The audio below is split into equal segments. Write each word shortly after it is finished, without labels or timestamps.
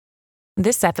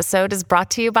This episode is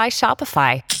brought to you by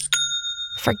Shopify.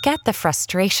 Forget the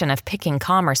frustration of picking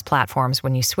commerce platforms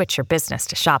when you switch your business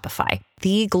to Shopify,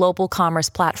 the global commerce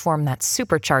platform that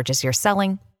supercharges your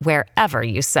selling wherever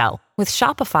you sell. With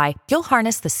Shopify, you'll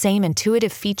harness the same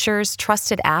intuitive features,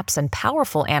 trusted apps, and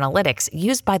powerful analytics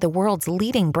used by the world's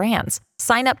leading brands.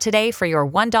 Sign up today for your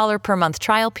 $1 per month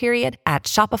trial period at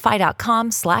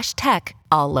shopify.com/tech,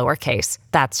 all lowercase.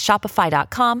 That's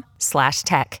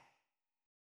shopify.com/tech.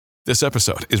 This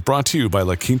episode is brought to you by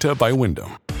La Quinta by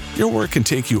Wyndham. Your work can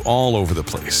take you all over the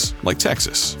place, like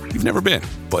Texas. You've never been,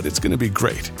 but it's going to be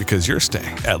great because you're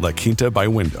staying at La Quinta by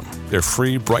Wyndham. Their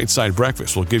free Bright Side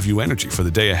breakfast will give you energy for the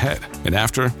day ahead. And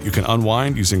after, you can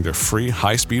unwind using their free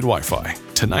high-speed Wi-Fi.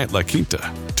 Tonight, La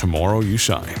Quinta. Tomorrow, you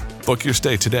shine. Book your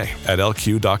stay today at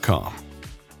lq.com.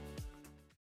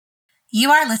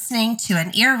 You are listening to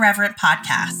an Irreverent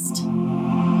podcast.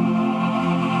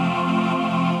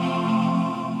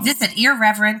 Visit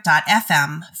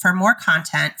irreverent.fm for more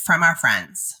content from our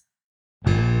friends.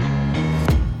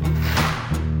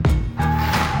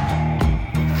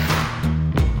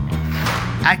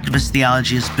 Activist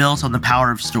theology is built on the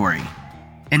power of story,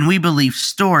 and we believe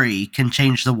story can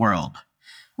change the world.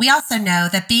 We also know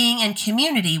that being in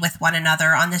community with one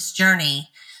another on this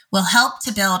journey will help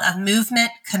to build a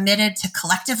movement committed to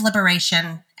collective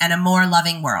liberation and a more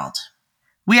loving world.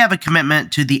 We have a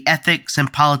commitment to the ethics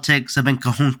and politics of en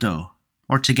conjunto,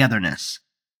 or togetherness.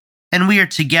 And we are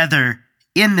together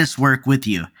in this work with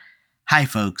you. Hi,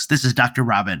 folks. This is Dr.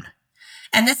 Robin.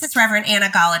 And this is Reverend Anna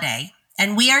Galladay.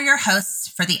 And we are your hosts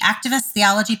for the Activist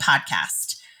Theology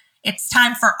Podcast. It's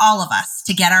time for all of us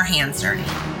to get our hands dirty.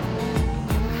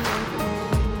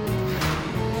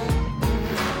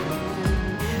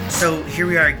 So here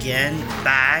we are again,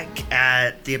 back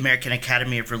at the American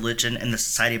Academy of Religion and the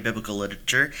Society of Biblical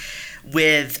Literature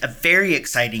with a very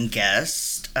exciting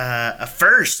guest, a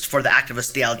first for the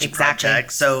Activist Theology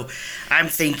Project. So I'm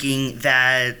thinking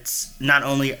that not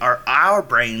only are our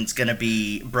brains going to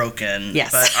be broken,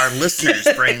 but our listeners'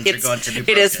 brains are going to be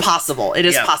broken. It is possible. It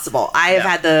is possible. I've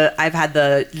had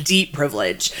the deep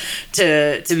privilege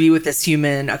to be with this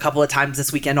human a couple of times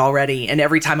this weekend already, and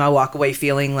every time I walk away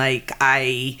feeling like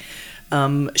I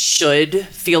should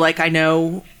feel like I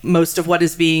know most of what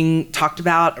is being talked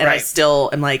about, and I still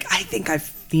am like, I think I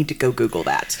need to go Google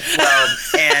that. Well,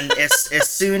 and as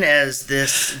soon as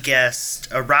this guest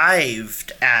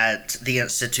arrived at the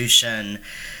institution,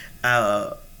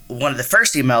 one of the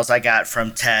first emails I got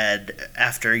from Ted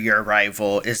after your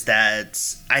arrival is that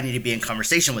I need to be in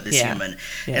conversation with this human.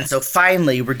 Yeah. And so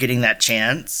finally we're getting that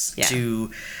chance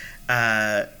to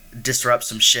disrupt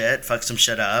some shit, fuck some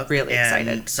shit up. Really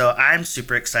excited. So I'm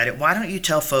super excited. Why don't you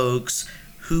tell folks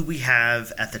who we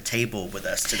have at the table with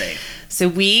us today? So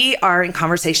we are in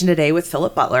conversation today with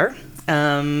Philip Butler.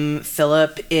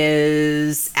 Philip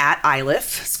is at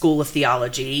Iliff School of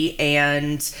Theology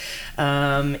and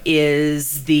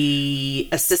is the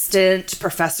assistant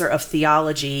professor of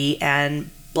theology and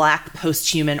Black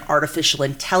Posthuman Artificial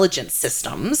Intelligence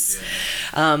Systems,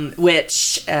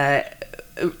 which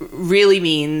really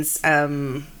means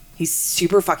he's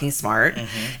super fucking smart,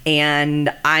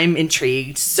 and I'm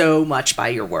intrigued so much by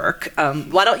your work.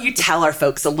 Why don't you tell our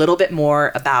folks a little bit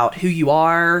more about who you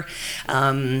are,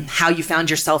 how you found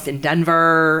yourself in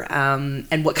Denver,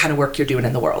 and what kind of work you're doing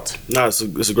in the world? No, it's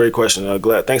a great question.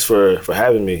 Glad. Thanks for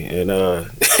having me. And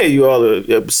you all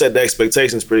set the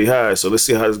expectations pretty high, so let's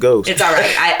see how this goes. It's all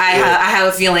right. I have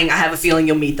a feeling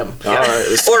you'll meet them. All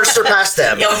right. Or surpass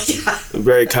them.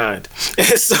 Very kind.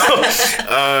 So,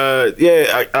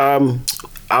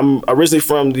 I'm originally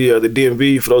from the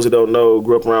DMV. For those who don't know,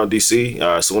 grew up around D.C.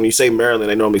 So when you say Maryland,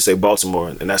 they normally say Baltimore,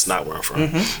 and that's not where I'm from.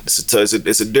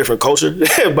 It's a different culture.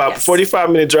 About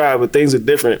 45-minute drive, but things are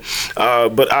different.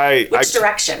 Which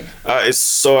direction?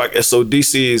 So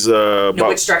D.C. is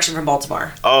which direction from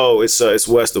Baltimore? Oh, it's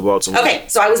west of Baltimore. Okay,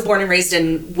 so I was born and raised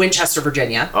in Winchester,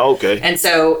 Virginia. Oh, okay. And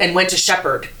went to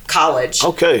Shepherd College.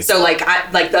 Okay. So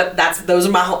those are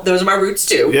my roots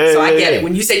too. Yeah, I get it.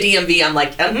 When you say DMV, I'm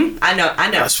like, I know.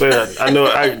 That's fair. I know.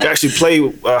 I actually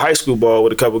played high school ball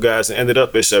with a couple guys and ended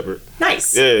up at Shepherd.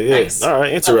 Nice. Yeah. Nice. All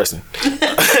right. Interesting.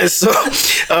 So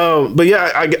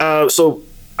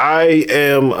I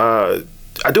am.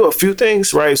 I do a few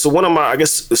things, right? So one of my, I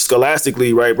guess,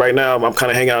 scholastically, right now, I'm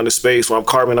kind of hanging out in the space where I'm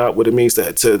carving out what it means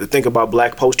to think about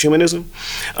Black posthumanism.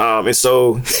 And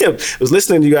so I was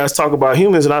listening to you guys talk about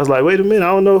humans, and I was like, wait a minute,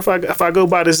 I don't know if I go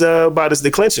by this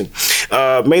declension.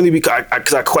 mainly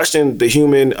because I question the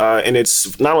human and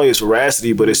its not only its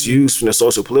veracity, but its use in the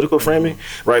social political framing.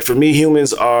 Right. For me,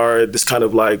 humans are this kind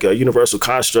of like a universal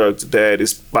construct that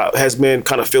has been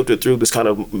kind of filtered through this kind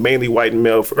of mainly white and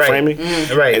male framing.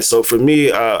 Right. And so for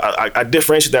me, I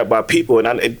differentiate that by people,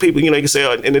 and people, you can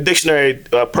say in the dictionary,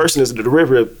 person is a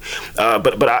derivative,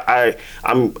 but I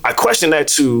question that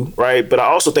too, right? But I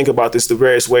also think about this the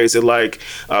various ways that like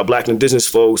Black and Indigenous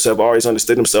folks have always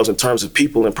understood themselves in terms of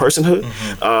people and personhood,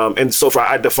 and so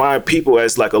I define people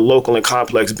as like a local and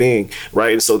complex being,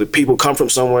 right? And so the people come from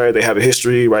somewhere, they have a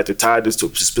history, right? They're tied to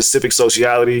specific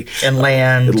sociality and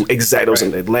land, exactly, right.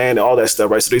 And land, all that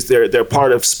stuff, right? So they're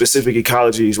part of specific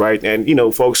ecologies, right? And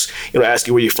folks, ask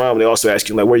you where you're from. They also ask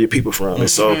you like where are your people from, and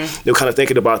so they're kind of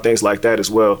thinking about things like that as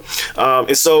well.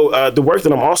 And so the work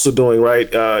that I'm also doing,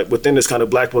 right, within this kind of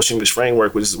Black post-humanist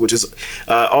framework, which is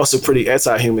also pretty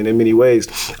anti-human in many ways,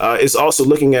 is also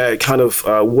looking at kind of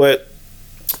what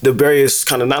the various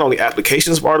kind of not only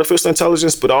applications of artificial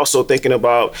intelligence, but also thinking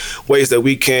about ways that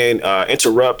we can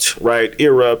interrupt, right,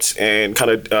 erupt, and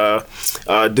kind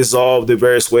of dissolve the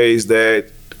various ways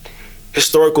that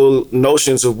historical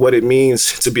notions of what it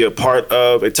means to be a part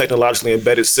of a technologically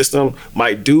embedded system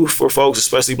might do for folks,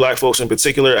 especially Black folks in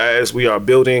particular, as we are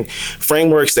building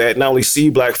frameworks that not only see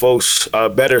Black folks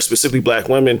better, specifically Black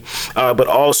women, but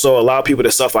also allow people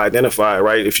to self-identify,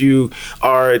 right? If you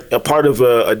are a part of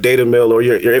a data mill or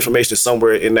your information is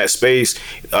somewhere in that space,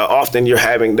 often you're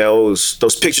having those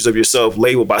pictures of yourself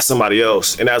labeled by somebody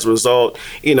else. And as a result,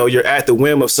 you're at the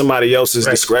whim of somebody else's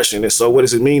discretion. And so what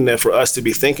does it mean then for us to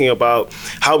be thinking about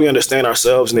how we understand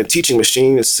ourselves, and then teaching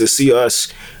machines to see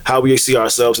us how we see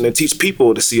ourselves, and then teach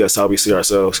people to see us how we see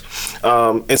ourselves.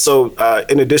 And so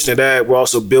in addition to that, we're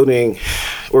also building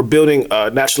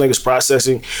natural language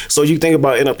processing. So you think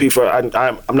about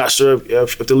NLP I'm not sure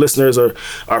if the listeners are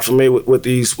familiar with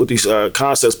these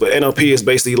concepts, but NLP is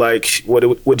basically like what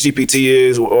GPT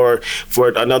is, or for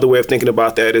another way of thinking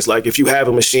about that is like if you have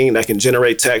a machine that can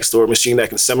generate text, or a machine that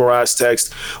can summarize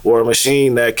text, or a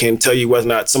machine that can tell you whether or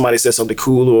not somebody said something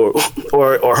cool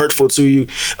or hurtful to you,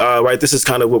 right? This is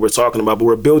kind of what we're talking about, but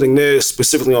we're building this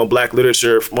specifically on Black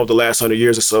literature from over the last 100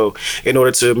 years or so in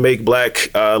order to make Black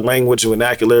language and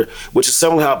vernacular, which is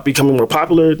somehow becoming more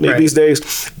popular these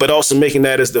days, but also making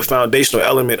that as the foundational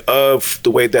element of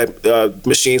the way that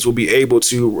machines will be able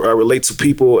to relate to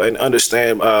people and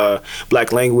understand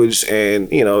Black language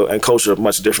and and culture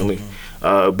much differently.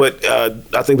 But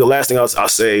I think the last thing I'll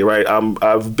say, right,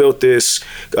 I've built this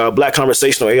Black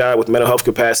conversational AI with mental health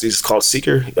capacities. It's called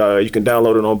Seeker. You can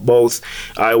download it on both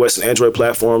iOS and Android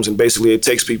platforms, and basically it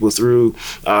takes people through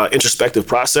introspective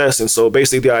process. And so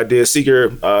basically the idea,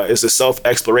 Seeker is a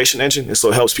self-exploration engine, and so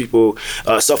it helps people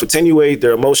self-attenuate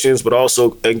their emotions, but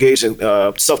also engage in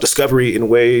self-discovery in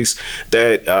ways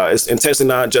that is intensely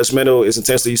non-judgmental, is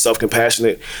intensely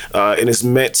self-compassionate, and is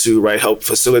meant to help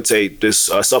facilitate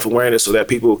this self-awareness, so that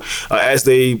people, as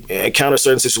they encounter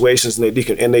certain situations and they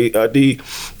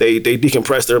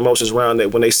decompress their emotions around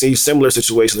that, when they see similar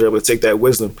situations, they're able to take that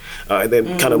wisdom and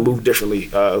then kind of move differently,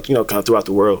 kind of throughout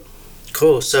the world.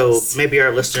 Cool. So maybe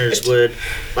our listeners would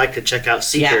like to check out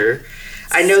Seeker. Yeah.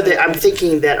 I know that I'm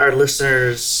thinking that our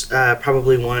listeners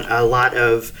probably want a lot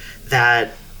of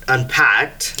that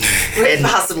unpacked, and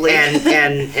possibly,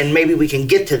 and maybe we can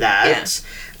get to that. Yeah.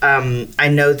 I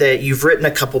know that you've written a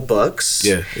couple books.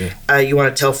 Yeah. You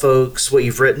want to tell folks what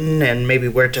you've written and maybe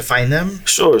where to find them?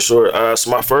 Sure. So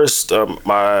my first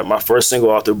single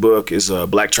author book is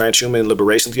Black Transhuman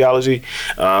Liberation Theology.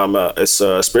 It's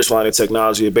spirituality and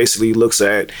technology. It basically looks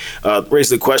at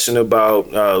raises the question about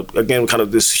again kind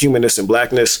of this humanness and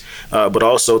Blackness, but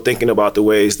also thinking about the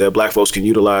ways that Black folks can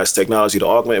utilize technology to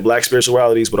augment Black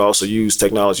spiritualities, but also use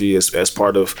technology as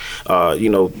part of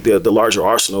the larger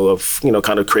arsenal of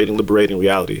kind of creating liberating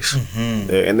realities. Mm-hmm.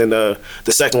 And then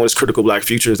the second one is Critical Black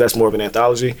Futures. That's more of an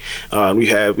anthology. We've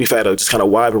had a just kind of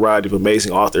wide variety of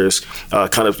amazing authors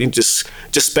kind of just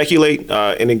speculate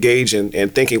and engage in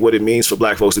thinking what it means for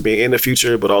Black folks to be in the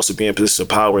future, but also be in positions of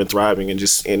power and thriving and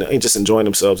just enjoying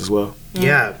themselves as well.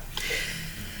 Yeah.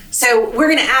 So we're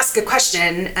going to ask a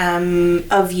question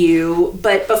of you,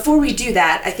 but before we do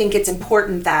that, I think it's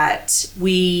important that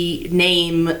we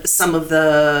name some of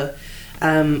the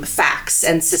facts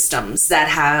and systems that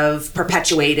have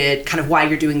perpetuated kind of why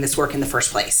you're doing this work in the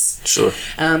first place. Sure.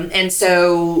 And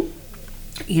so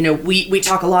we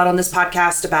talk a lot on this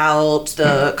podcast about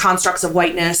the constructs of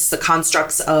whiteness, the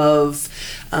constructs of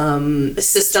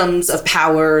systems of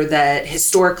power that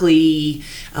historically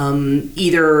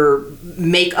either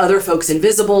make other folks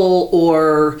invisible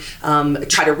or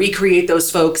try to recreate those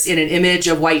folks in an image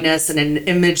of whiteness and an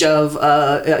image of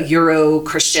a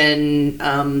Euro-Christian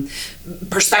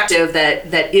perspective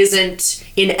that isn't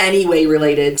in any way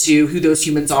related to who those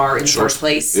humans are in the first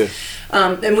place. Yeah.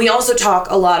 And we also talk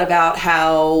a lot about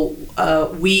how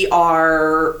we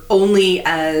are only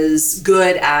as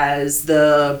good as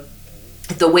the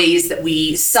ways that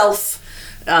we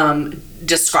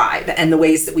describe and the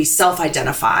ways that we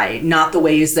self-identify, not the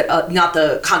ways that not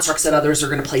the constructs that others are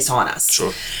going to place on us.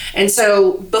 Sure. And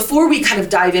so before we kind of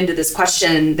dive into this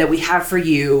question that we have for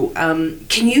you,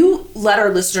 can you let our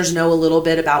listeners know a little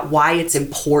bit about why it's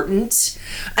important?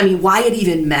 I mean, why it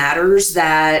even matters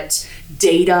that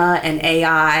data and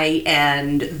AI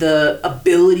and the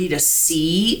ability to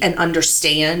see and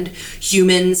understand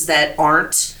humans that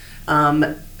aren't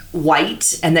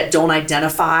white and that don't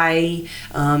identify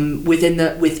within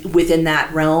that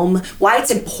realm, why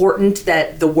it's important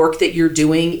that the work that you're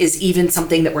doing is even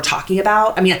something that we're talking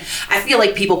about. I mean, I feel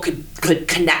like people could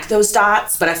connect those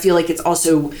dots, but I feel like it's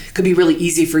also could be really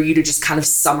easy for you to just kind of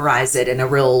summarize it in a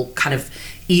real kind of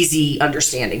easy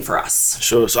understanding for us.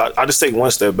 Sure. So I just take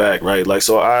one step back, right? Like,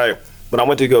 so when I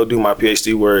went to go do my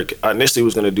PhD work, I initially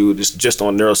was going to do this just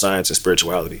on neuroscience and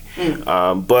spirituality.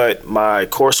 But my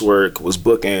coursework was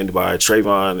bookended by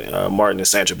Trayvon Martin and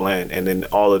Sandra Bland, and then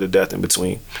all of the death in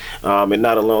between. And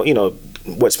not alone,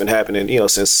 what's been happening,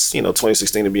 since,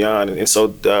 2016 and beyond. And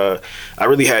so I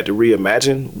really had to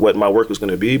reimagine what my work was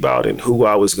going to be about and who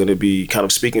I was going to be kind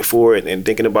of speaking for and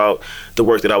thinking about the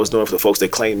work that I was doing for the folks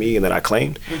that claimed me and that I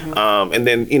claimed. And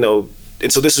then,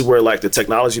 and so this is where like the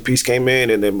technology piece came in,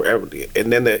 and then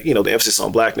the emphasis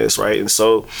on blackness, right? And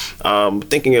so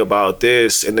thinking about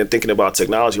this, and then thinking about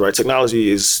technology, right?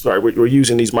 Technology is right. We're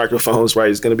using these microphones,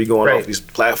 right? It's going to be going off these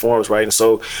platforms, right? And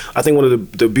so I think one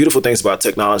of the beautiful things about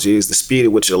technology is the speed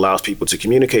at which it allows people to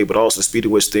communicate, but also the speed at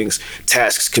which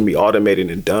tasks can be automated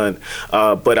and done.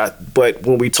 But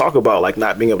when we talk about like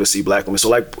not being able to see black women, so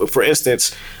like for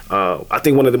instance, I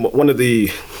think one of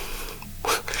the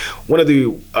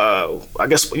I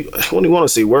guess when you want to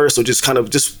say words, so just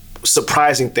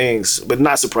surprising things, but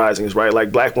not surprising, is right.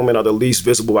 Like black women are the least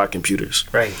visible by computers,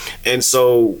 right? And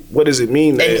so, what does it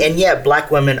mean? And yet, black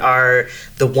women are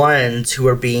the ones who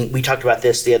are being. We talked about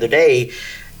this the other day.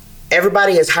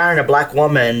 Everybody is hiring a black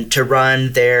woman to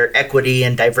run their equity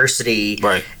and diversity,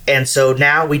 right? And so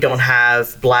now we don't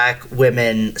have black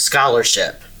women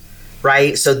scholarship,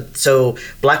 right? So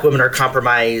black women are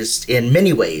compromised in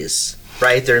many ways.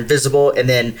 Right, they're invisible, and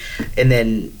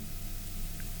then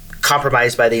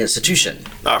compromised by the institution.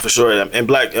 For sure, and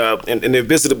black and the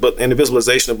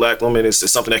invisibilization of black women is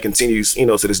something that continues,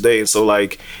 to this day. And so,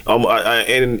 like,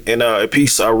 in a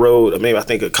piece I wrote, maybe I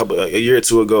think a year or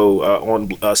two ago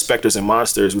on Spectres and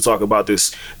Monsters, we talk about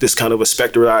this kind of a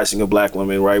specterizing of black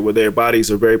women, right, where their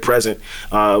bodies are very present,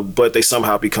 but they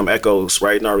somehow become echoes,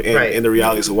 right, in the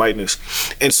realities of whiteness.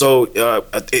 And so,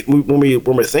 when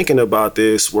we're thinking about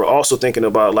this, we're also thinking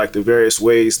about like the various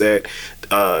ways that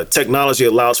technology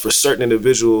allows for certain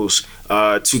individuals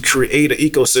to create an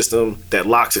ecosystem that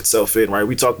locks itself in, right?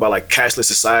 We talk about like cashless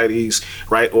societies,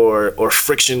 right, or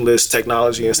frictionless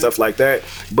technology and stuff like that.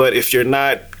 But if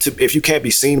you can't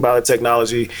be seen by the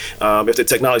technology, if the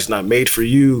technology is not made for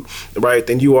you, right,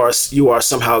 then you are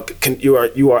somehow you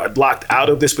are locked out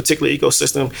of this particular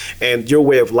ecosystem, and your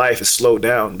way of life is slowed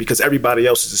down because everybody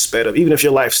else is sped up. Even if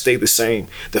your life stayed the same,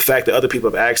 the fact that other people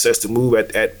have access to move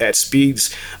at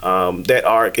speeds that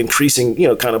are increasing,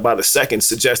 kind of by the second,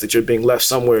 suggests that you're being left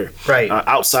somewhere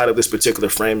outside of this particular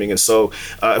framing. And so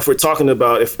if we're talking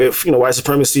about if white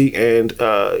supremacy and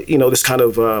this kind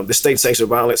of the state sanctioned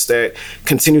violence that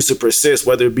continues to persist,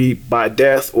 whether it be by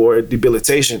death or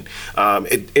debilitation,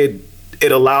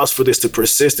 it allows for this to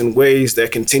persist in ways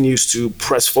that continues to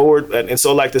press forward. And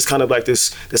so like this kind of like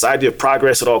this idea of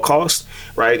progress at all costs,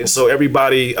 right? And so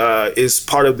everybody is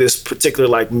part of this particular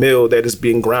like mill that is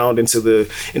being ground into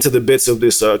the bits of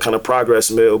this kind of progress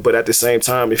mill. But at the same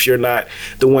time, if you're not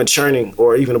the one churning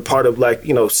or even a part of like,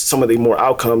 some of the more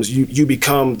outcomes, you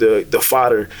become the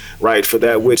fodder, right, for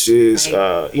that which is,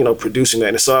 producing that.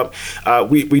 And so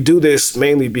we do this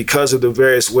mainly because of the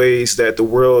various ways that the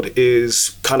world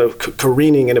is kind of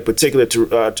careening in a particular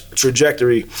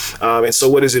trajectory. And so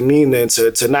what does it mean then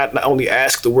to not only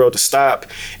ask the world to stop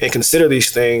and consider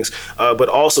these things, but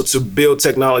also to build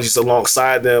technologies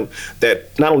alongside them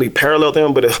that not only parallel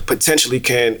them, but potentially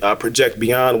can project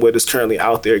beyond what is currently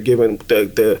out there, given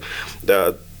the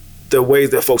the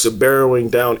ways that folks are burrowing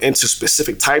down into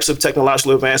specific types of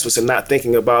technological advancements and not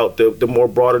thinking about the more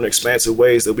broader and expansive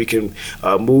ways that we can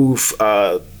move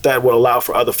that will allow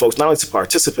for other folks not only to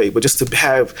participate, but just to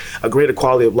have a greater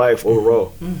quality of life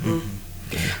overall. Mm-hmm.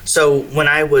 So when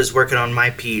I was working on my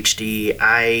PhD,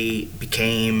 I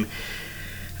became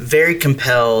very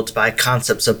compelled by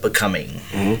concepts of becoming,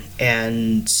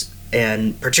 and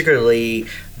particularly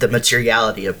the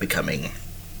materiality of becoming.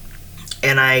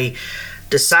 And I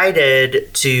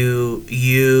decided to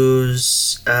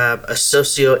use a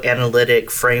socioanalytic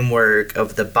framework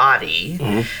of the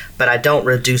body, but I don't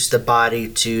reduce the body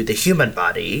to the human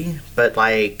body, but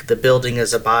like the building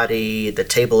is a body, the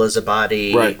table is a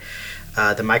body, right.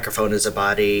 The microphone is a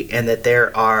body, and that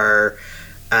there are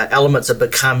elements of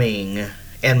becoming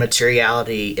and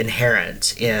materiality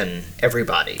inherent in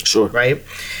everybody. Sure. Right?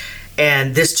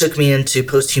 And this took me into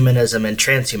posthumanism and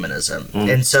transhumanism.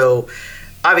 And so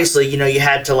obviously, you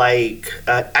had to I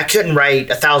couldn't write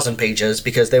 1,000 pages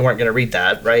because they weren't going to read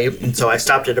that, right? And so I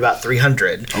stopped at about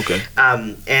 300. Okay.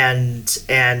 And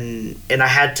I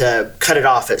had to cut it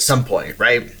off at some point,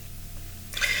 right?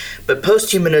 But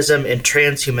posthumanism and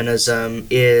transhumanism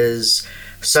is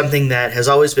something that has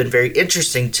always been very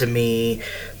interesting to me,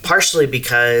 partially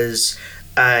because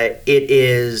it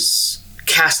is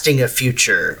casting a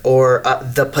future or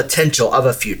the potential of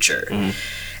a future.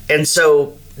 And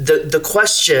so the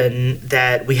question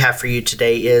that we have for you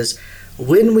today is,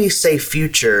 when we say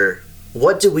future,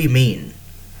 what do we mean?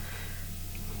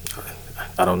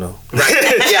 I don't know.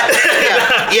 Right.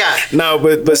 Yeah. No,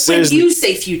 but seriously, when you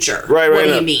say future, right, what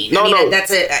do you mean? No.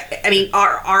 That's it. I mean,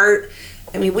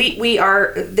 we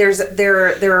are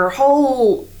there are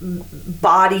whole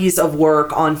bodies of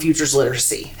work on futures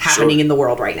literacy happening in the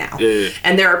world right now,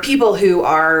 and there are people who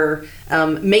are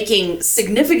making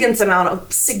significant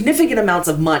amounts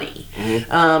of money,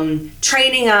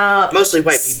 training up mostly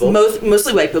white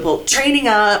people, training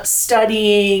up,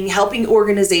 studying, helping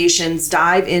organizations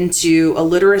dive into a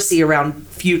literacy around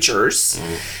futures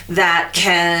that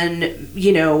can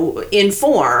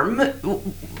inform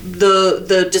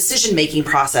the decision making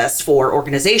process for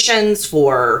organizations,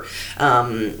 for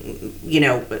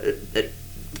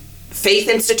faith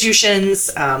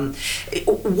institutions.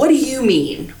 What do you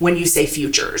mean when you say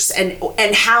futures,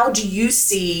 and how do you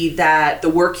see that the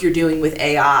work you're doing with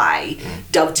AI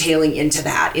dovetailing into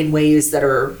that in ways that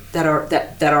are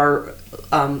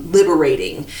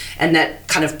liberating, and that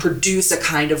kind of produce a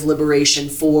kind of liberation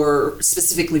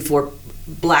specifically for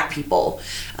Black people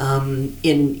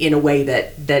in a way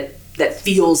that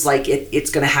feels like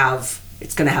it's going to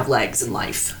have legs in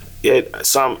life? Yeah,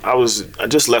 I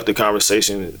just left the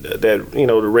conversation that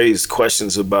to raise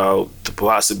questions about the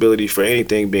possibility for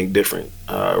anything being different,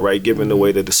 right? Given the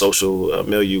way that the social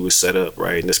milieu was set up,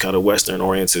 right, in this kind of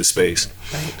Western-oriented space.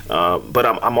 Right. But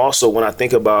I'm also, when I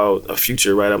think about a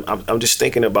future, right, I'm just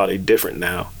thinking about a different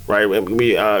now, right?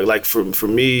 For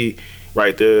me,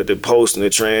 right, the post and the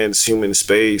transhuman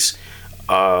space.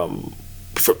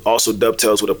 Also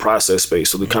dovetails with a process space.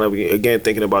 So they're kind of, again,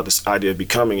 thinking about this idea of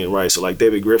becoming it, right? So like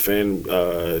David Griffin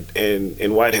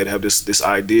and Whitehead have this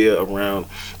idea around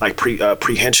like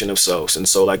prehension of selves. And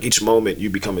so like each moment you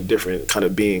become a different kind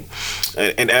of being.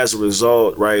 And as a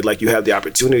result, right, like you have the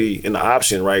opportunity and the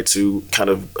option, right, to kind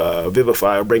of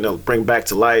vivify or bring back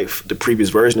to life the previous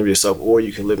version of yourself, or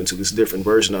you can live into this different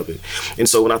version of it. And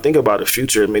so when I think about the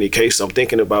future, in many cases, I'm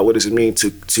thinking about what does it mean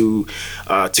to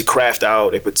craft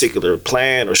out a particular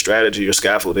plan or strategy or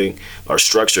scaffolding or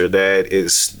structure that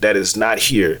is not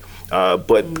here,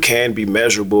 but can be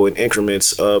measurable in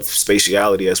increments of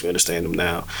spatiality as we understand them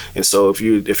now. And so if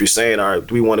you're saying, all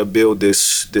right, we want to build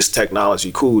this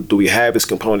technology, cool, do we have its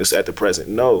components at the present?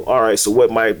 No. All right, so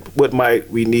what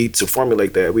might we need to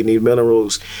formulate that? We need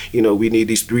minerals, we need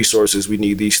these resources, we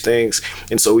need these things.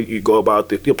 And so you go about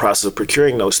the process of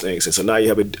procuring those things. And so now you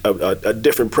have a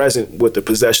different present with the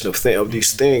possession of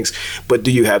these things, but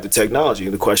do you have the technology?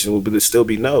 And the question would still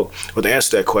be no. Or the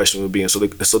answer to that question would be, and so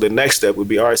the next step would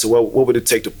be, all right, so what would it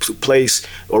take to place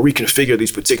or reconfigure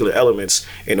these particular elements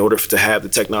in order to have the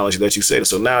technology that you said?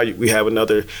 So now we have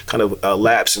another kind of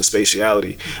lapse in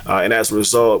spatiality. And as a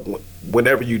result,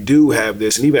 whenever you do have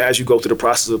this, and even as you go through the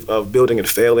process of building and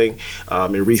failing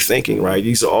and rethinking, right,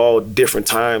 these are all different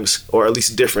times, or at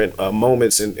least different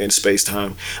moments in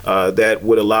space-time that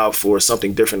would allow for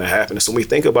something different to happen. And so when we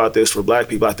think about this for Black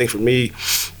people, I think for me,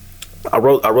 I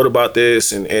wrote about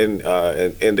this in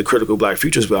the Critical Black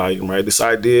Futures volume, right? This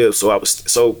idea. So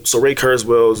Ray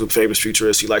Kurzweil is a famous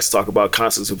futurist. He likes to talk about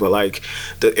concepts of like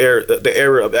the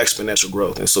era of exponential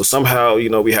growth. And so somehow,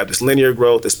 we have this linear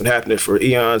growth that's been happening for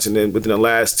eons, and then within the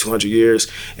last 200 years,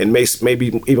 and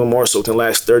maybe even more so within the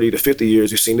last 30 to 50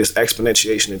 years, we've seen this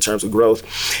exponentiation in terms of growth.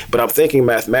 But I'm thinking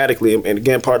mathematically, and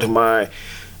again, part of my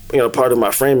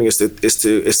framing is to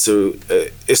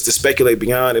speculate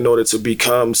beyond in order to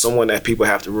become someone that people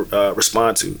have to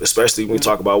respond to, especially when we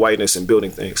talk about whiteness and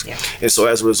building things. Yeah. And so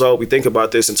as a result, we think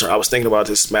about this I was thinking about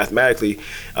this mathematically.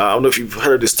 I don't know if you've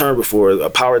heard this term before, a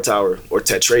power tower or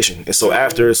tetration. And so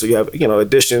you have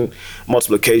addition,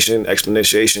 multiplication,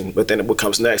 exponentiation, but then what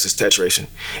comes next is tetration.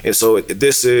 And so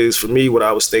this is, for me, what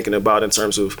I was thinking about in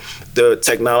terms of the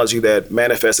technology that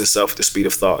manifests itself at the speed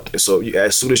of thought. And so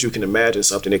as soon as you can imagine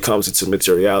something, it comes into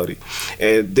materiality.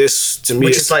 And this, to me,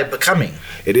 which is like becoming.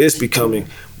 It is becoming,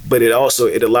 but it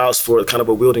allows for kind of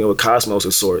a wielding of a cosmos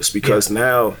of sorts, because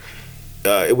now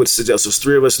it would suggest there's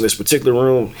three of us in this particular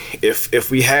room.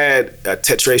 If we had a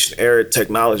tetration era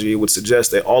technology, it would suggest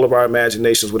that all of our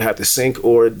imaginations would have to sink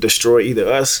or destroy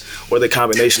either us or the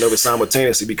combination of it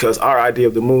simultaneously, because our idea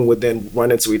of the moon would then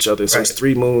run into each other. So it's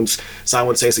three moons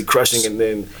simultaneously crushing, and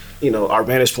then our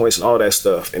vantage points and all that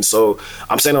stuff. And so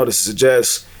I'm saying all this to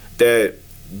suggest that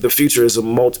the future is a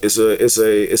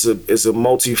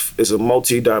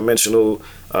multi-dimensional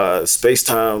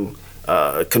space-time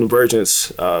convergence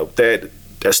that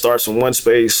starts from one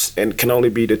space and can only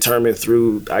be determined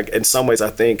through, in some ways,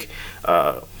 I think,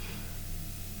 not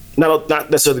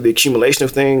necessarily the accumulation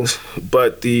of things,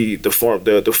 but the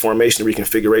formation and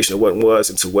reconfiguration of what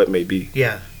was into what may be.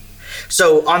 Yeah.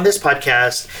 So on this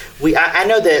podcast, I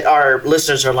know that our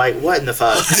listeners are like, what in the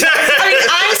fuck?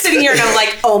 I'm sitting here and I'm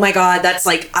like, oh my God, that's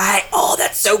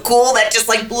that's so cool. That just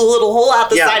blew a little hole out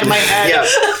the side of my head. Yeah.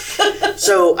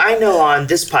 So I know on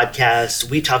this podcast,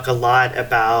 we talk a lot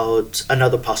about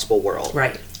another possible world.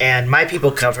 Right. And my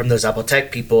people come from the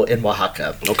Zapotec people in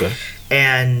Oaxaca. Okay.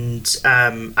 And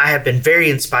I have been very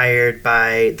inspired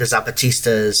by the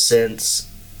Zapatistas since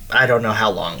I don't know how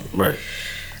long. Right.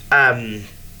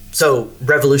 So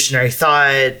revolutionary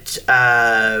thought,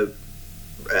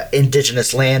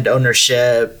 indigenous land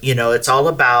ownership, it's all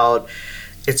about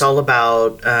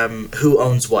who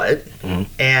owns what,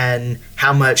 and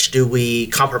how much do we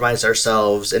compromise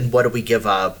ourselves, and what do we give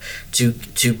up to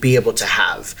be able to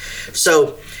have.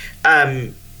 So,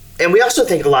 and we also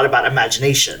think a lot about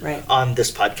imagination on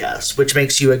this podcast, which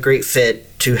makes you a great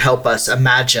fit to help us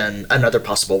imagine another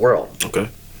possible world. Okay.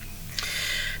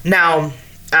 Now,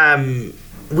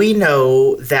 we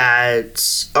know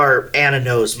that, or Anna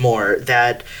knows more,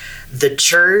 that the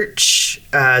church,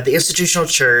 the institutional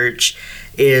church,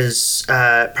 is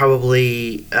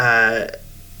probably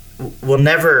will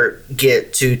never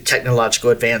get to technological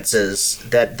advances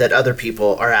that other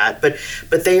people are at, but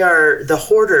they are the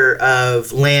hoarder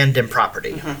of land and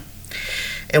property. Mm-hmm.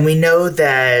 And we know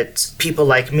that people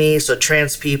like me, so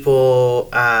trans people,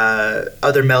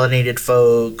 other melanated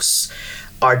folks,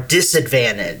 are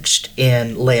disadvantaged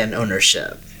in land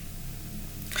ownership.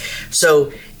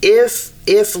 So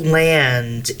if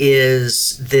land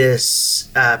is this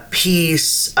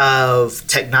piece of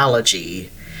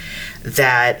technology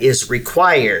that is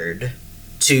required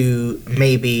to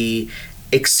maybe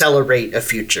accelerate a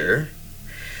future,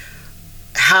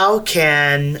 how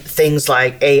can things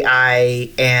like AI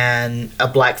and a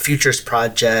Black Futures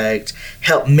Project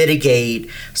help mitigate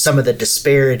some of the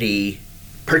disparity,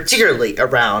 particularly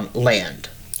around land?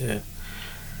 Yeah,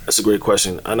 that's a great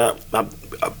question. And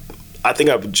I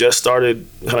think I've just started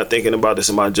kind of thinking about this.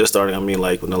 And by just starting, I mean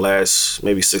like in the last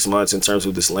maybe 6 months in terms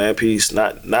of this land piece.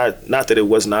 Not that it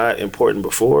was not important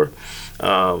before,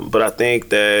 but I think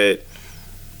that.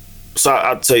 So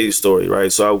I'll tell you a story, right?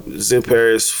 So I was in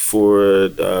Paris for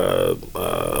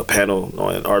a panel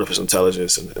on artificial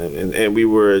intelligence, and we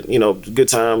were, good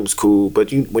time, was cool.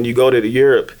 But when you go to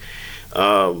Europe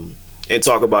and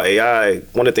talk about AI,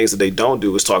 one of the things that they don't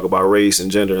do is talk about race and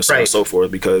gender and so on and so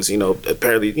forth, because,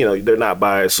 apparently, they're not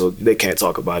biased, so they can't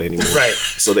talk about it anymore. Right.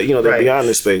 So that, they're beyond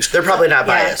this space. They're probably not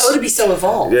biased. Oh, to be so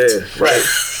evolved. Yeah, right.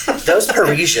 Those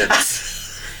Parisians.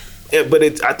 Yeah, but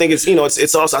I think it's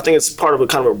it's also, I think it's part of a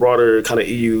kind of a broader kind of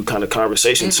EU kind of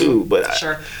conversation too. But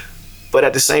but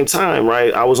at the same time,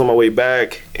 right? I was on my way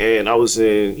back, and I was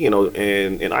in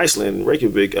in Iceland,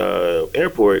 Reykjavik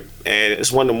airport, and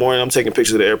it's 1 a.m. I'm taking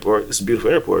pictures of the airport. It's a beautiful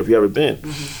airport if you ever been,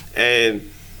 and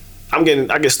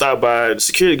I get stopped by the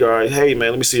security guard. Hey man,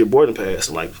 let me see your boarding pass.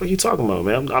 I'm like, what are you talking about,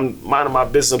 man? I'm minding my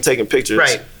business. I'm taking pictures.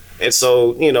 Right. And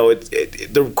so,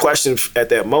 the question at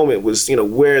that moment was,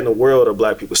 where in the world are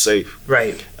Black people safe?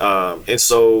 Right. And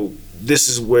so this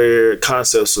is where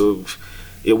concepts of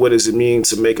what does it mean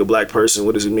to make a Black person?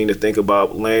 What does it mean to think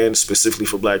about land specifically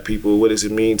for Black people? What does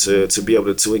it mean to be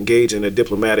able to engage in a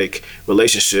diplomatic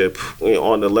relationship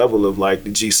on the level of like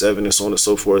the G7 and so on and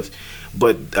so forth?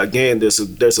 But again,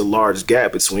 there's a large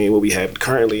gap between what we have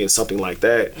currently and something like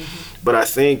that. Mm-hmm. But I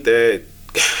think that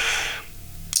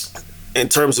in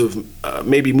terms of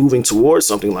maybe moving towards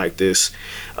something like this,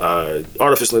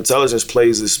 artificial intelligence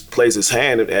plays its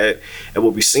hand at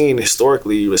what we've seen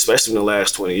historically, especially in the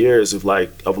last 20 years,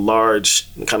 of large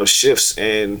kind of shifts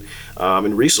in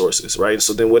resources, right?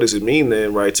 So then what does it mean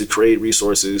then, right, to create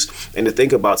resources and to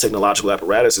think about technological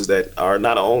apparatuses that are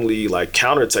not only like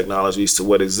counter technologies to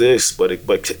what exists, but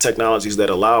technologies that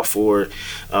allow for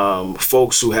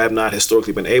folks who have not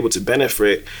historically been able to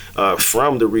benefit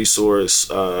from the resource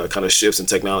kind of shifts in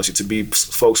technology to be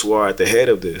folks who are at the head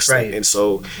of this. Right. And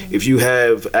so if you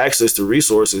have access to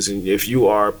resources and if you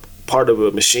are part of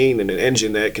a machine and an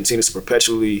engine that continues to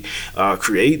perpetually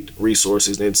create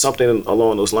resources, then something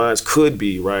along those lines could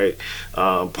be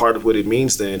part of what it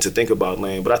means then to think about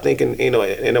land. But I think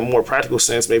in a more practical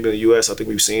sense, maybe in the U.S., I think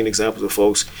we've seen examples of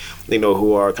folks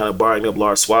who are kind of buying up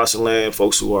large swaths of land,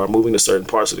 folks who are moving to certain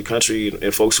parts of the country,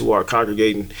 and folks who are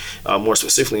congregating more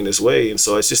specifically in this way. And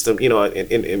so it's just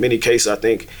in many cases, I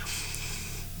think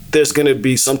there's going to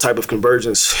be some type of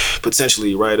convergence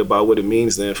potentially, right, about what it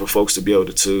means then for folks to be able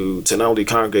to not only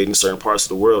congregate in certain parts of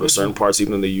the world or certain parts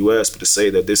even in the U.S., but to say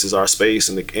that this is our space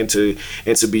and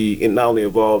to be not only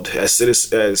involved as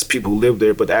citizens, as people who live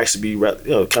there, but to actually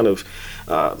be kind of.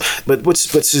 But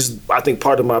which is, I think,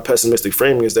 part of my pessimistic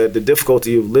framing is that the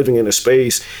difficulty of living in a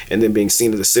space and then being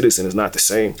seen as a citizen is not the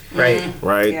same. Right. Mm-hmm.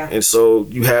 Right. Yeah. And so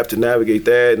you have to navigate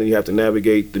that, and then you have to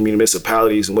navigate the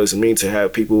municipalities and what does it mean to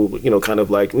have people, kind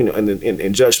of like,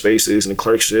 in judge spaces and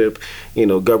clerkship,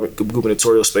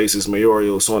 gubernatorial spaces,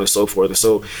 mayoral, so on and so forth. And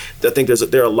so I think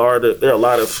there are a lot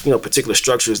of particular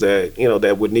structures that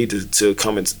that would need to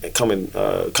come in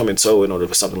tow in order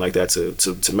for something like that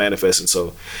to manifest. And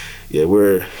so. Yeah,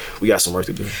 we got some work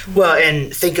to do. Well,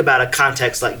 and think about a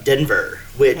context like Denver,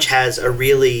 which has a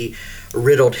really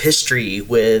riddled history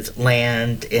with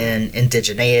land and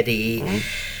indigeneity. Mm-hmm.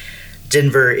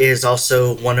 Denver is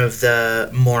also one of the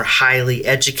more highly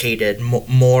educated,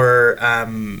 more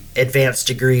advanced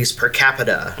degrees per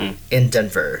capita in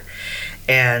Denver.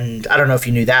 And I don't know if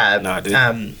you knew that. No, I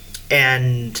didn't.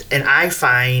 And I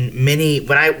find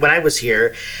when I was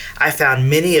here, I found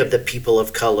many of the people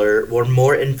of color were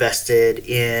more invested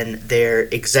in their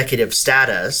executive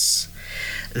status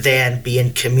than be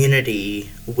in community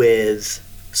with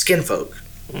skin folk.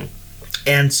 Mm.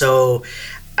 And so,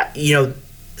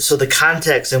 so the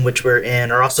context in which we're in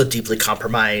are also deeply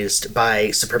compromised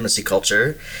by supremacy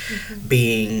culture,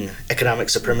 being economic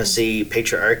supremacy,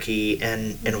 patriarchy,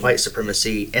 and white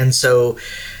supremacy. And so,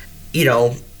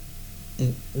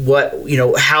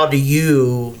 how do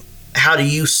you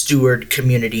steward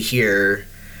community here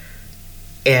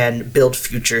and build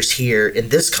futures here in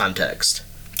this context?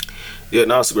 Yeah,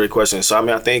 no, it's a great question. So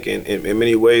I think in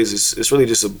many ways it's really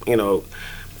just so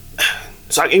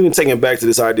even taking it back to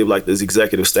this idea of like this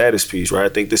executive status piece, right? I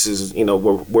think this is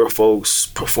where folks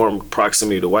perform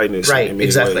proximity to whiteness, right? In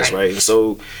many ways, right? And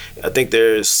so I think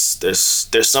there's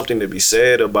something to be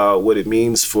said about what it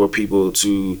means for people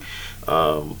to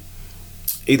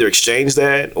either exchange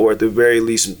that or at the very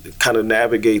least kind of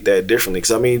navigate that differently.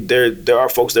 Because there are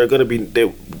folks that are going to be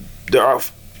there are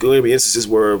going to be instances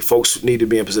where folks need to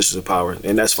be in positions of power,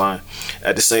 and that's fine.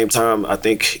 At the same time, I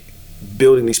think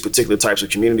building these particular types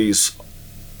of communities,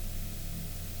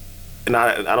 and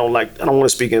I don't want to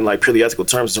speak in like purely ethical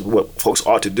terms of what folks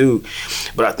ought to do,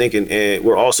 but I think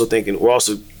we're also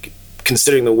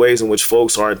considering the ways in which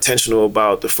folks are intentional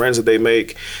about the friends that they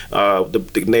make,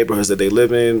 the neighborhoods that they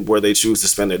live in, where they choose to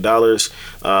spend their dollars.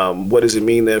 What does it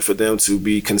mean then for them to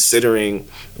be considering,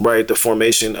 right, the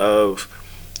formation of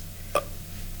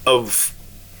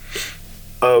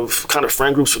kind of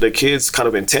friend groups for their kids kind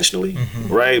of intentionally,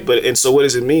 right? And so what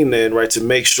does it mean then, right, to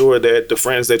make sure that the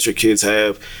friends that your kids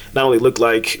have not only look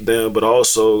like them, but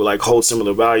also like hold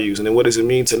similar values? And then what does it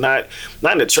mean to not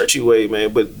in a churchy way,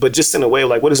 man, but just in a way of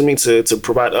like, what does it mean to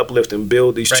provide uplift and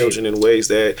build these children in ways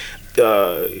that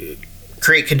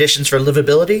create conditions for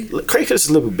livability? Create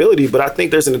conditions for livability, but I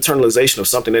think there's an internalization of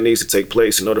something that needs to take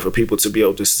place in order for people to be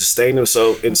able to sustain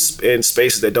themselves in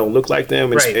spaces that don't look like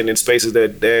them, and in spaces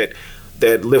that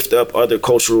that lift up other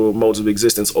cultural modes of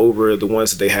existence over the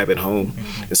ones that they have at home.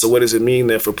 And so what does it mean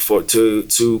then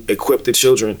to equip the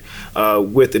children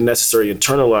with the necessary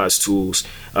internalized tools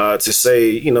to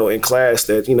say, in class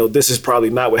that, this is probably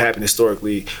not what happened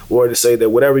historically, or to say that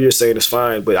whatever you're saying is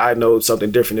fine, but I know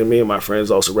something different than me and my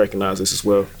friends also recognize this as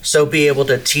well. So be able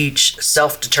to teach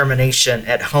self-determination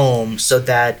at home so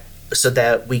that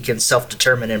we can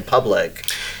self-determine in public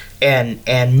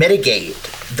and mitigate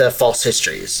the false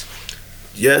histories.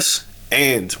 Yes,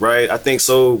 and right. I think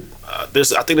so.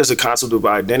 There's a concept of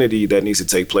identity that needs to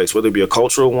take place, whether it be a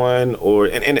cultural one or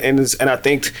and I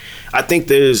think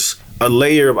there's a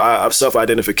layer of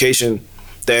self-identification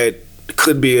that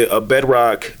could be a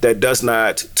bedrock that does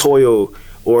not toil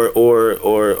or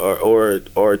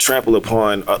trample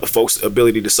upon folks'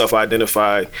 ability to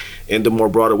self-identify in the more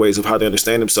broader ways of how they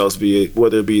understand themselves,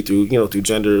 whether it be through through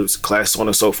gender, class, so on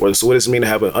and so forth. So what does it mean to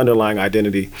have an underlying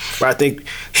identity? Right? I think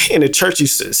in the churchy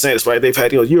sense, right, they've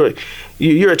had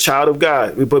you're a child of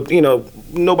God, but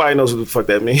nobody knows what the fuck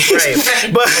that means. Right.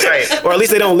 But or at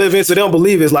least they don't live in, so they don't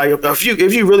believe it. It's like if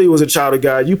you really was a child of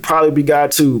God, you probably be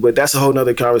God too. But that's a whole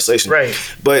nother conversation. Right.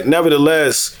 But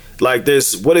nevertheless, like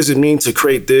what does it mean to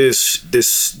create this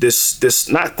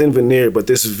not thin veneer, but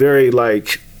this very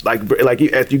like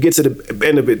if you get to the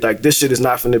end of it, like this shit is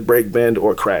not finna break, bend,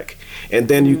 or crack. And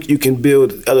then you can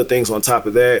build other things on top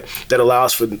of that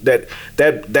allows for that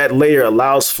layer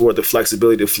allows for the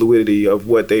flexibility, the fluidity of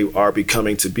what they are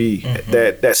becoming to be.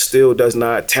 Mm-hmm. That still does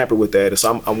not tamper with that. And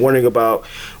so I'm wondering about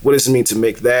what does it mean to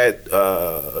make that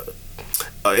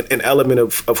an element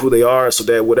of who they are, so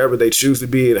that whatever they choose to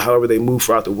be and however they move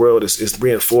throughout the world is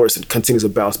reinforced and continues to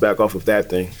bounce back off of that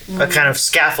thing. A kind of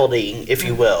scaffolding, if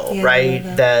you will, right?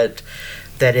 That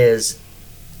is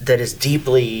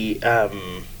deeply.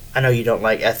 I know you don't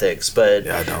like ethics, but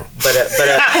yeah, I don't. But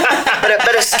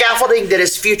a scaffolding that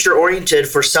is future oriented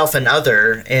for self and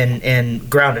other and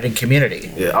grounded in community.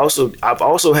 Yeah. I've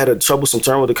also had a troublesome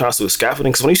term with the concept of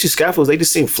scaffolding, because when you see scaffolds, they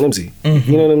just seem flimsy.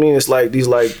 Mm-hmm. You know what I mean? It's like these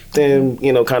thin,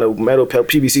 kind of metal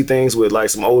PVC things with like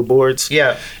some old boards.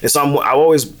 Yeah. And so I've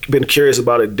always been curious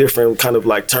about a different kind of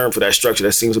like term for that structure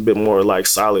that seems a bit more like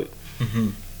solid.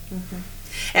 Mm-hmm.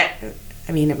 Mm-hmm.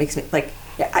 I mean, it makes me like.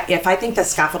 If I think that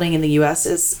scaffolding in the U.S.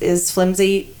 is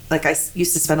flimsy, like I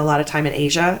used to spend a lot of time in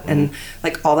Asia, and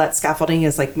like all that scaffolding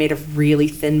is like made of really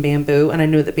thin bamboo, and I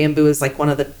know that bamboo is like one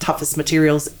of the toughest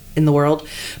materials in the world,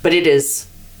 but it is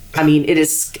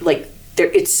like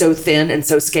it's so thin and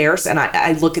so scarce, and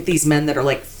I look at these men that are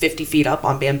like 50 feet up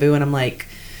on bamboo, and I'm like,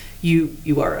 you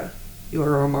are a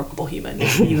remarkable human.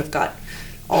 You have got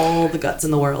all the guts in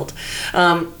the world.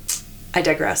 I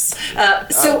digress.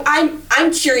 So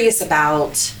I'm curious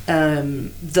about the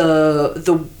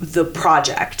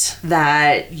project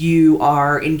that you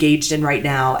are engaged in right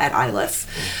now at Iliff.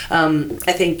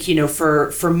 I think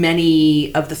for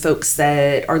many of the folks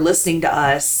that are listening to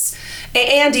us,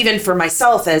 and even for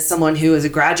myself as someone who is a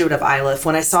graduate of Iliff,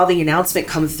 when I saw the announcement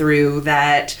come through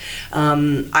that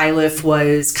Iliff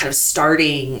was kind of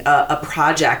starting a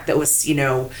project that was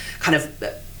kind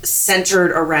of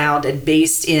centered around and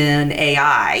based in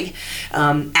AI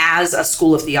as a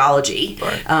school of theology,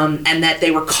 right. And that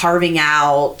they were carving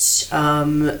out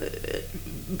a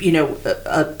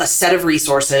set of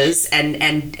resources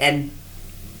and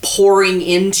pouring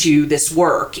into this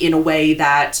work in a way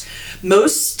that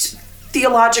most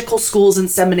theological schools and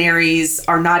seminaries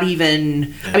are not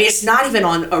even, it's not even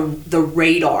on the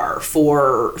radar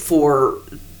for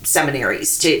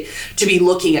seminaries to be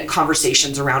looking at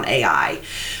conversations around AI.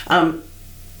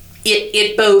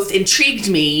 It both intrigued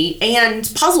me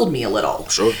and puzzled me a little.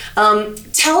 Sure.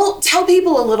 Tell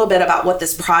people a little bit about what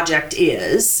this project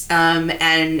is,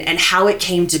 and how it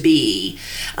came to be,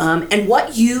 and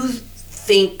what you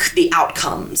think the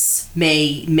outcomes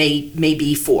may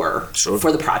be for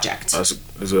the project. That's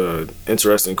a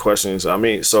interesting question.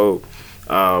 So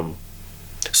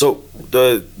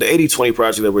the 80/20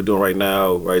 project that we're doing right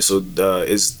now, right? So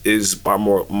is our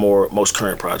most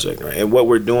current project, right? And what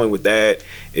we're doing with that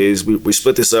is we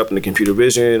split this up into computer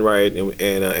vision, right, and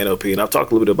NLP. And I've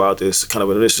talked a little bit about this kind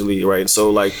of initially, right? And so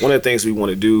like one of the things we want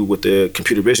to do with the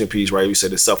computer vision piece, right? We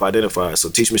said it's self-identified. So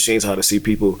teach machines how to see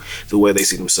people the way they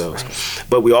see themselves. Right.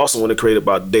 But we also want to create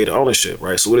about data ownership,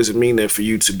 right? So what does it mean then for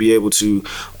you to be able to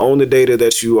own the data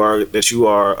that you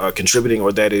are contributing,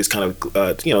 or that is kind of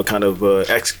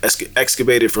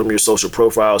excavated from your social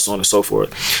profile, so on and so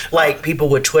forth. Like people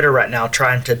with Twitter right now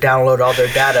trying to download all their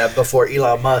data before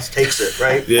Elon Musk takes it,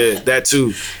 right? Yeah, that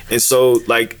too. And so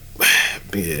like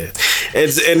Yeah,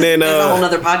 and then a whole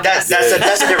other podcast. That's a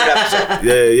different episode.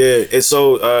 Yeah. And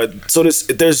so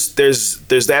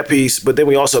there's that piece, but then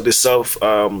we also have this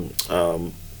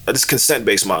this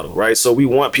consent-based model, right? So we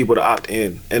want people to opt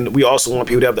in, and we also want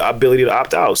people to have the ability to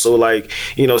opt out. So, like,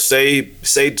 say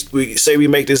we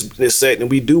make this set, and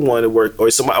we do want to work, or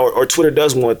or Twitter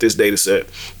does want this data set.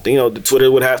 The Twitter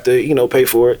would have to pay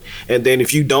for it, and then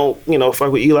if you don't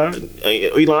fuck with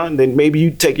Elon, then maybe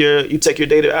you take your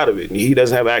data out of it, and he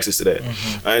doesn't have access to that.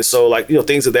 Mm-hmm. And so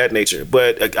things of that nature.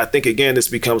 But I think again this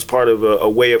becomes part of a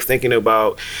way of thinking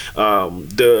about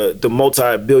the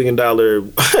multi-billion-dollar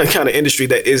kind of industry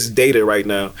that is data right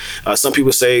now. Some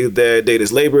people say that data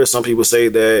is labor. Some people say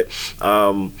that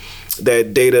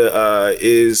that data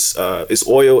is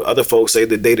oil. Other folks say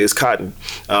that data is cotton.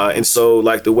 And so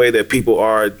the way that people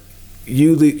are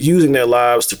using their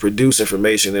lives to produce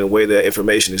information in a way that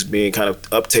information is being kind of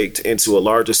uptaked into a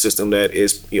larger system that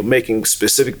is making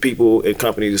specific people and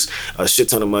companies a shit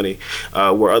ton of money,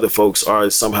 where other folks are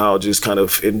somehow just kind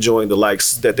of enjoying the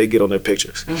likes that they get on their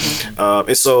pictures. Mm-hmm.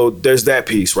 And so there's that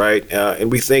piece, right?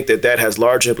 And we think that has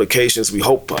large implications, we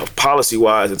hope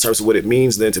policy-wise, in terms of what it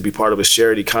means then to be part of a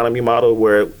shared economy model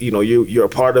where you're a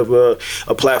part of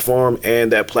a platform,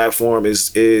 and that platform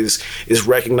is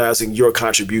recognizing your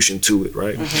contribution to it,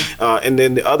 right? Mm-hmm. And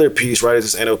then the other piece, right,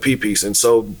 is this NLP piece. And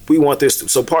so we want this.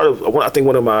 So part of, I think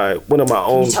one of my own.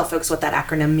 Can you tell folks what that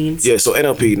acronym means? Yeah. So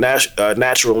NLP,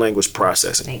 natural language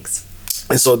processing. Thanks.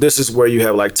 And so this is where you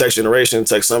have text generation,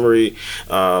 text summary,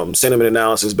 sentiment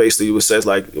analysis. Basically, it says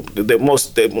one of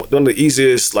the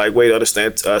easiest way to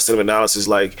understand sentiment analysis,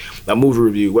 like a movie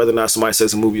review, whether or not somebody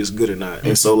says a movie is good or not. Mm-hmm.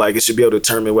 And so it should be able to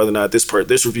determine whether or not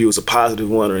this review is a positive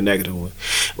one or a negative one,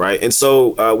 right? And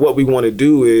so what we want to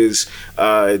do is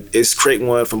create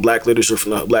one from Black literature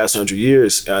from the last 100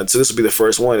 years. So this will be the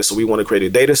first one. And so we want to create a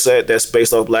data set that's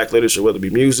based off Black literature, whether it be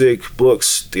music,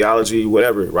 books, theology,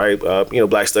 whatever, right?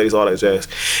 Black studies, all that jazz.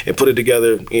 And put it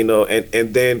together,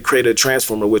 and then create a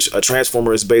transformer, which a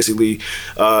transformer is basically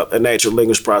a natural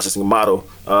language processing model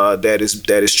that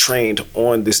is trained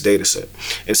on this data set.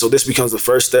 And so this becomes the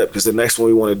first step, because the next one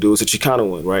we want to do is a Chicano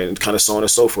one, right? And kind of so on and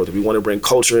so forth. We want to bring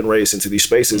culture and race into these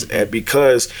spaces, and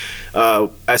because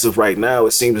as of right now,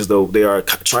 it seems as though they are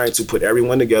trying to put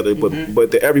everyone together, but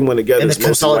the everyone together and is the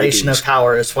consolidation of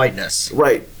power is whiteness,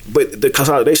 right? But the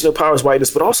consolidation of power is whiteness,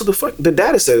 but also the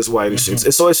data set is whiteness. Mm-hmm.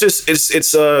 And so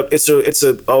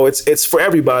it's for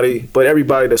everybody, but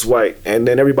everybody that's white, and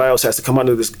then everybody else has to come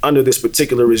under this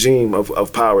particular regime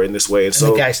of power in this way. And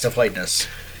so the geist of whiteness.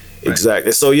 Exactly.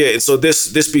 And so and so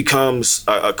this becomes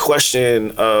a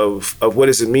question of what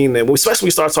does it mean then, especially when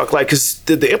we start talking because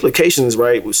the implications,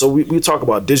 right? So we talk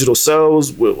about digital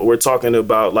selves. We're talking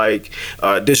about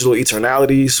digital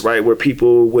eternalities, right? Where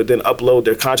people would then upload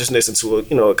their consciousness into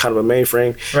a kind of a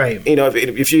mainframe, right?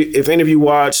 If any of you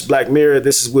watch Black Mirror,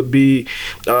 this would be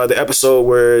the episode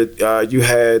where you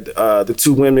had the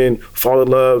two women fall in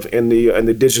love in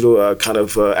the digital kind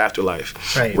of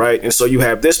afterlife, right? And so you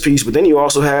have this piece, but then you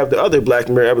also have the other Black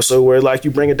Mirror episode where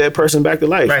you bring a dead person back to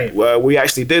life. Right. We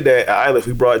actually did that at Iliff.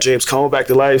 We brought James Cone back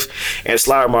to life and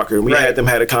Schleiermacher, and we had them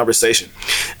had a conversation.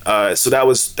 So that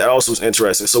also was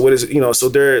interesting. So what is so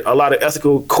there are a lot of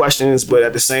ethical questions, but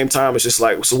at the same time it's just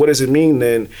so what does it mean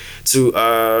then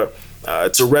to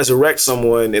resurrect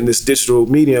someone in this digital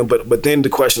medium, but then the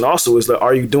question also is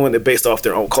are you doing it based off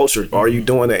their own culture? Or are you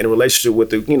doing it in a relationship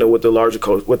with the larger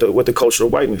culture, with the culture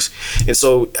of whiteness? And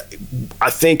so I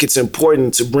think it's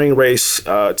important to bring race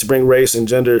and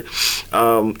gender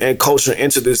and culture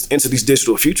into these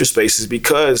digital future spaces,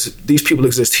 because these people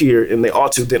exist here, and they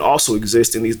ought to then also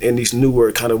exist in these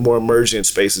newer kind of more emergent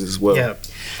spaces as well. Yeah.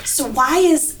 So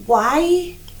why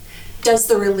does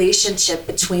the relationship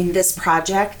between this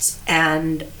project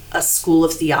and a school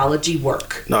of theology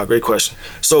work? No, great question.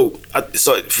 So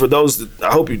for those, I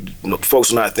hope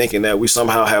folks are not thinking that we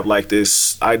somehow have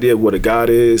this idea of what a God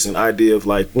is, an idea of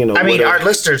I mean, our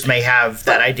listeners may have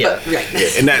that idea, right? Yeah,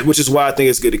 and that, which is why I think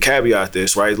it's good to caveat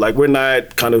this, right? We're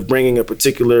not kind of bringing a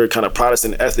particular kind of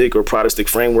Protestant ethic or Protestant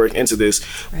framework into this.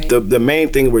 Right. The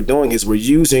main thing we're doing is we're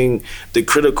using the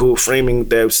critical framing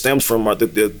that stems from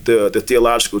the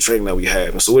theological training that we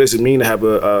have. And so, what does it mean to have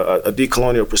a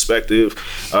decolonial perspective?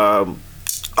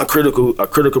 a critical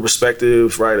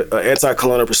perspective, right? An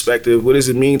anti-colonial perspective. What does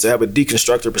it mean to have a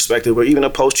deconstructor perspective, or even a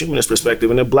post-humanist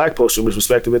perspective, and a Black post-humanist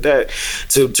perspective at that,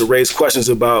 to raise questions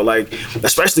about, like,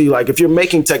 especially like if you're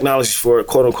making technologies for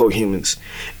quote unquote humans,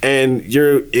 and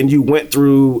you went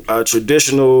through a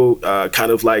traditional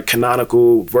kind of like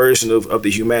canonical version of the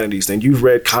humanities, then you've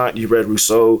read Kant, you've read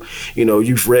Rousseau,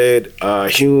 you've read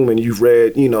Hume, and you've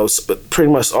read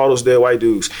pretty much all those dead white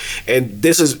dudes, and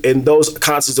those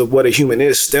concepts of what a human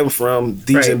is stem from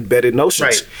these embedded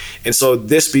notions. Right. And so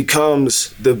this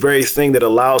becomes the very thing that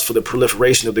allows for the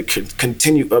proliferation of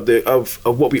the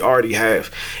of what we already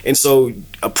have. And so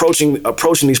approaching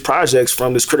these projects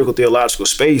from this critical theological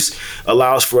space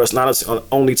allows for us not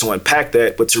only to unpack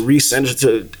that, but to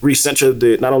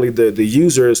recenter not only the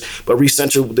users, but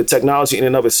recenter the technology in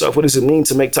and of itself. What does it mean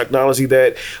to make technology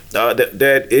that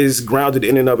is grounded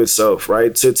in and of itself,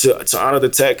 right? To honor the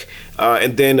tech,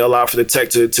 and then allow for the tech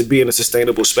to be in a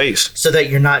sustainable space. So that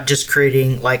you're not just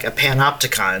creating like a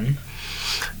panopticon.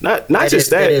 Not just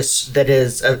that. That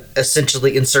is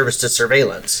essentially in service to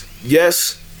surveillance.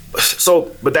 Yes.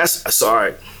 So, but that's all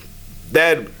right.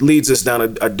 That leads us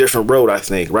down a different road, I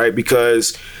think, right?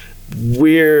 Because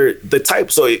we're the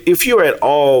type. So if you're at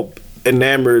all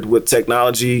enamored with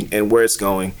technology and where it's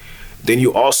going, then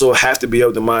you also have to be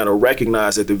able to mind or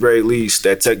recognize at the very least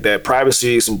that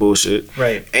privacy is some bullshit.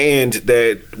 Right. And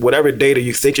that whatever data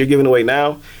you think you're giving away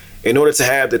now, in order to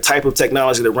have the type of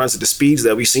technology that runs at the speeds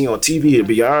that we see on TV and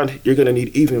beyond, you're going to need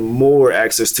even more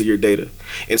access to your data.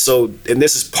 And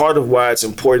this is part of why it's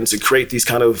important to create these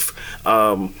kind of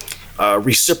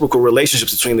reciprocal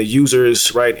relationships between the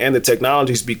users, right, and the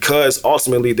technologies, because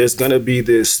ultimately there's going to be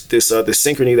this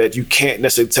synchrony that you can't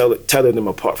necessarily tether them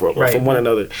apart from one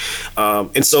another.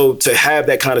 And so to have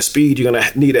that kind of speed, you're going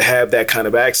to need to have that kind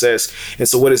of access. And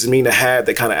so what does it mean to have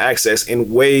that kind of access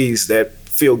in ways that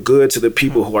feel good to the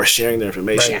people who are sharing their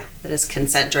information? Yeah, that is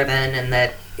consent driven, and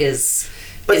that is.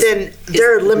 But then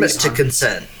there are limits to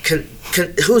consent.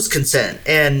 Whose consent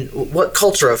and what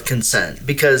culture of consent?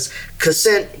 Because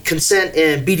consent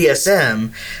in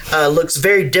BDSM looks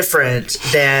very different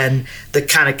than the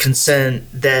kind of consent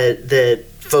that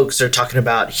folks are talking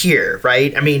about here,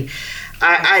 right? I mean,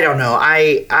 I don't know.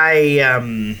 I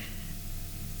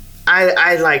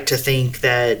like to think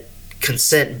that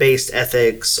consent-based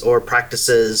ethics or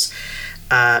practices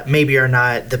maybe are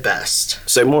not the best.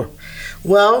 Say more.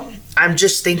 Well, I'm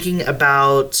just thinking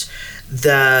about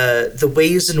the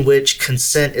ways in which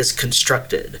consent is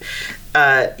constructed.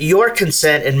 Your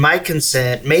consent and my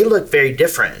consent may look very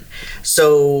different.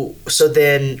 So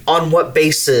then, on what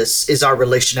basis is our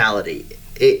relationality?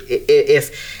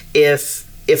 If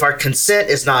our consent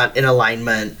is not in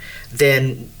alignment,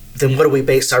 then what do we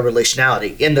base our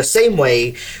relationality? In the same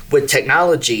way with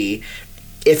technology,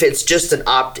 if it's just an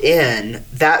opt-in,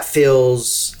 that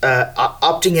feels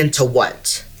opting into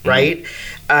what, right?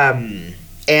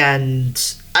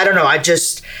 And I don't know.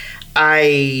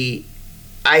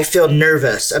 I feel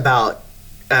nervous about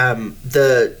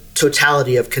the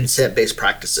totality of consent-based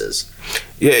practices.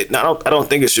 Yeah, no, I don't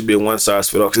think it should be a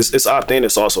one-size-fits-all, because it's opt-in,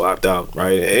 it's also opt-out,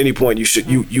 right? At any point,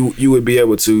 you would be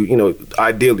able to,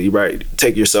 ideally, right,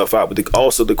 take yourself out. But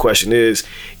also the question is,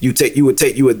 you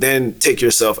would then take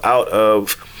yourself out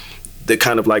of the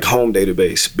kind of like home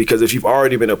database, because if you've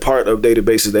already been a part of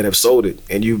databases that have sold it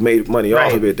and you've made money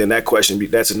off of it, then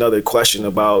that's another question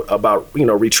about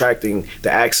retracting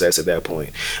the access at that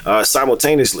point.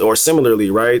 Simultaneously or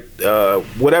similarly, right,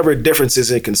 whatever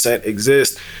differences in consent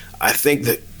exist, I think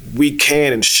that we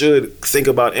can and should think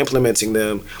about implementing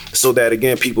them so that,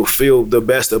 again, people feel the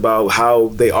best about how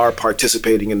they are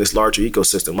participating in this larger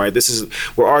ecosystem, right?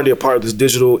 We're already a part of this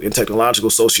digital and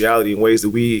technological sociality in ways that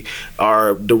we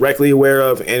are directly aware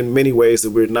of, and in many ways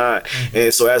that we're not. Mm-hmm.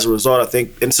 And so as a result, I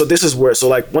think, and so this is where, so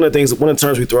like one of the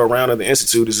terms we throw around at the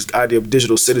Institute is this idea of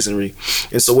digital citizenry.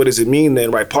 And so what does it mean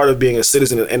then, right? Part of being a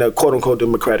citizen in a quote unquote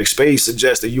democratic space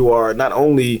suggests that you are not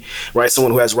only, right,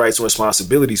 someone who has rights and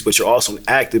responsibilities, but you're also an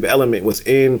active element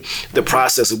within the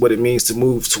process of what it means to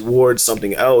move towards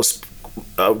something else,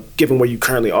 given where you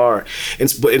currently are.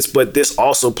 But this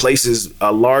also places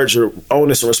a larger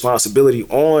onus and responsibility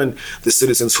on the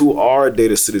citizens who are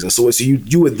data citizens. So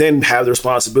you would then have the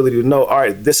responsibility to know, all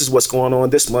right, this is what's going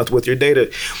on this month with your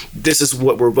data. This is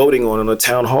what we're voting on a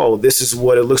town hall. This is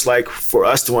what it looks like for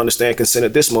us to understand consent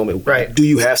at this moment. Right. Do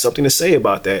you have something to say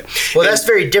about that? Well, that's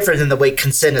very different than the way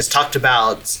consent is talked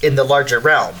about in the larger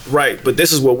realm. Right. But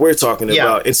this is what we're talking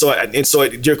about. And so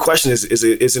your question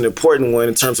is an important one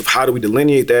in terms of how do we delineate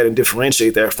delineate that and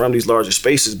differentiate that from these larger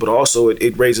spaces, but also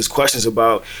it raises questions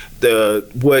about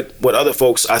what other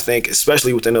folks, I think,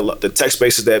 especially within the tech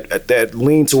spaces that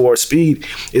lean towards speed,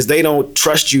 is they don't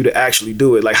trust you to actually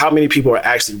do it. Like, how many people are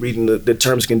actually reading the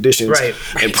terms and conditions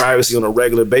and privacy on a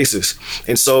regular basis?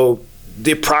 And so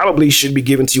they probably should be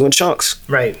given to you in chunks.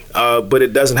 Right. But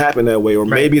it doesn't happen that way. Or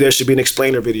maybe there should be an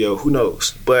explainer video. Who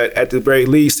knows? But at the very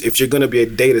least, if you're going to be a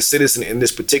data citizen in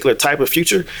this particular type of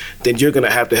future, then you're going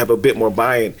to have a bit more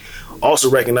buy-in.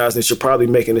 Also recognizing that you're probably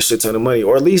making a shit ton of money,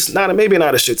 or at least maybe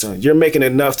not a shit ton. You're making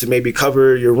enough to maybe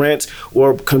cover your rent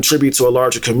or contribute to a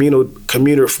larger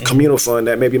communal fund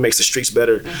that maybe makes the streets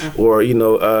better, or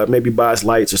maybe buys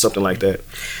lights or something like that.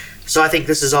 So I think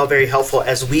this is all very helpful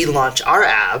as we launch our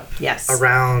app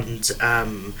around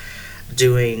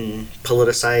doing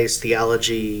politicized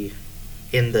theology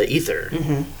in the ether.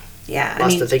 Mm-hmm. Yeah,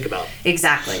 Lots to think about.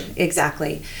 Exactly.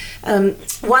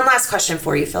 One last question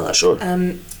for you, Philip. Sure.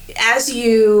 As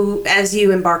you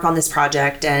embark on this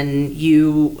project, and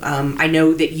I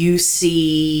know that you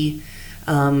see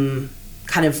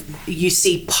you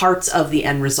see parts of the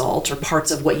end result, or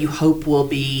parts of what you hope will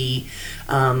be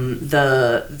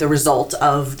the result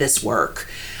of this work.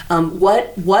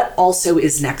 What also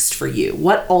is next for you?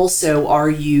 What also are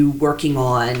you working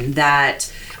on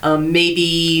that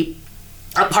maybe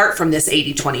apart from this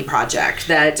 80/20 project,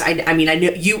 that I mean, I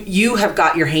know you have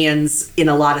got your hands in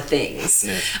a lot of things.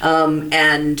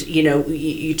 And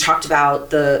you talked about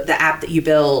the app that you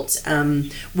built.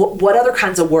 What other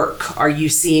kinds of work are you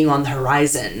seeing on the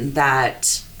horizon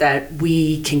that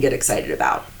we can get excited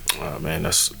about? Oh man,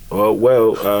 that's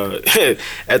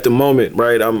at the moment,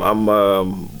 right? I'm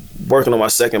working on my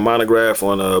second monograph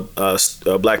on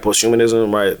Black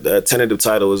posthumanism, right? The tentative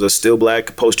title is Still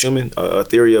Black Posthuman, a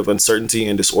theory of uncertainty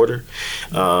and disorder.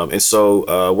 And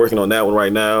so working on that one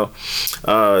right now.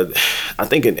 I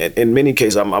think in many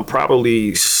cases, I'm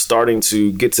probably starting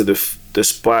to get to the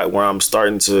spot where I'm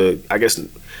starting to, I guess,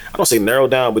 I don't say narrow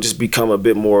down, but just become a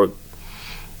bit more,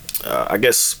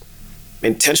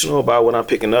 intentional about what I'm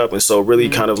picking up, and so really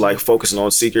kind of like focusing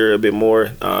on Seeker a bit more,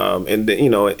 and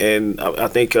I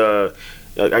think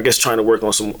I guess trying to work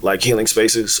on some like healing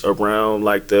spaces around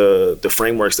like the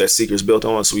frameworks that Seeker's built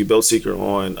on. So we built Seeker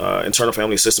on internal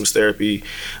family systems therapy,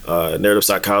 narrative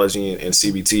psychology, and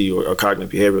CBT or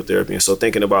cognitive behavioral therapy. And so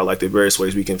thinking about like the various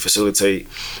ways we can facilitate,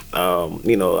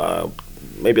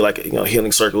 maybe like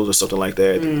healing circles or something like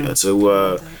that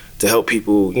to help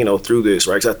people through this,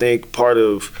 right? Because I think part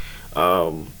of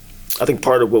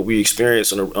what we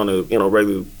experience on a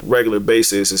regular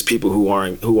basis is people who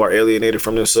are alienated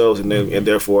from themselves and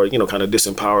therefore kind of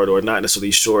disempowered or not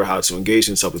necessarily sure how to engage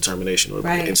in self-determination.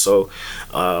 Right. And so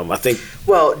I think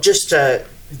just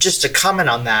to comment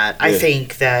on that, I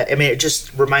think that it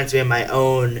just reminds me of my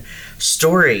own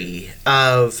story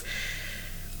of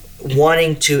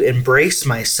wanting to embrace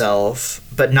myself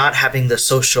but not having the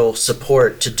social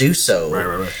support to do so.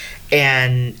 Right.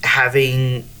 And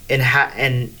having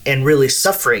and really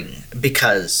suffering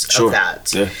because of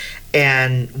that. Yeah.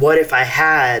 And what if I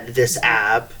had this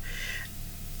app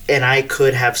and I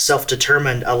could have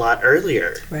self-determined a lot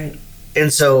earlier? Right.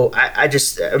 And so I'm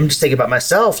just thinking about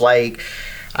myself, like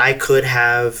I could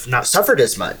have not suffered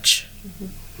as much.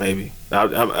 Maybe.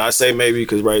 I say maybe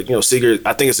because, right, Seeker,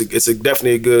 I think it's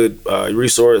definitely a good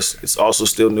resource. It's also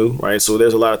still new, right? So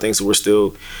there's a lot of things that we're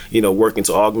still, working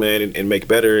to augment and make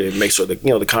better and make sure that,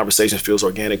 the conversation feels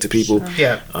organic to people. Sure.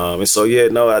 Yeah. And so,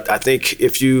 I think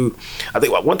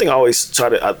one thing I always try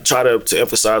to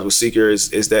emphasize with Seeker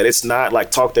is that it's not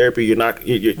like talk therapy. You're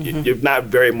not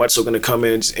very much so going to come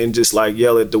in and just like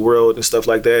yell at the world and stuff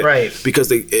like that. Right.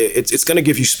 Because it's going to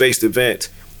give you space to vent.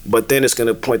 But then it's going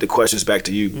to point the questions back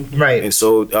to you. Right. And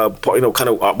so, kind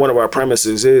of one of our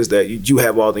premises is that you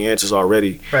have all the answers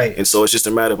already. Right. And so it's just a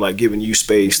matter of like giving you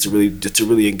space to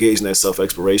really engage in that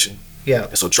self-exploration. Yeah.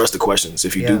 And so trust the questions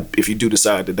if you do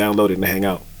decide to download it and hang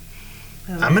out.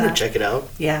 I'm going to check it out.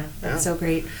 Yeah, that's so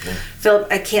great. Yeah. Philip,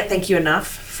 I can't thank you enough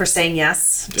for saying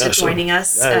yes to joining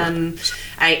us. Yeah.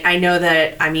 I know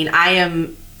that, I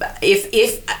am...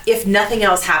 If nothing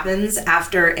else happens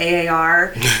after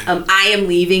AAR, I am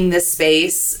leaving this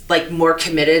space like more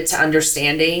committed to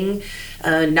understanding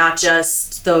not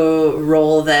just the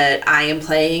role that I am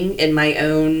playing in my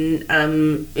own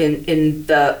in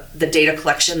the data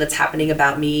collection that's happening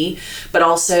about me, but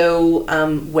also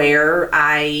where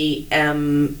I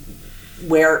am.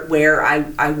 Where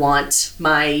I want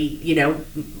my,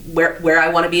 where I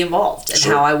want to be involved and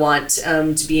how I want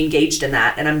to be engaged in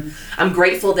that. And I'm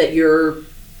grateful that your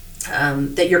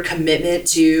commitment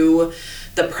to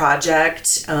the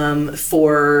project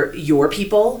for your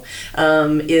people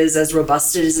is as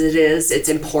robust as it is. It's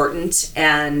important,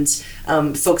 and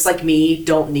folks like me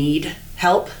don't need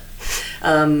help.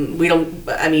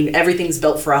 Everything's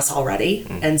built for us already.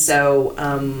 And so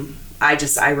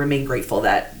I remain grateful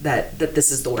that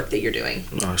this is the work that you're doing.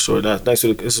 Oh, sure. Thanks for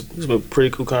it's been a pretty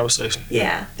cool conversation.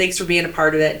 Yeah. Thanks for being a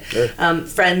part of it. Sure.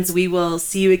 Friends, we will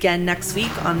see you again next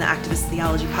week on the Activist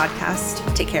Theology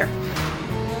Podcast. Take care.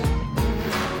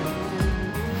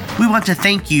 We want to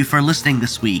thank you for listening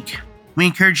this week. We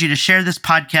encourage you to share this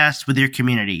podcast with your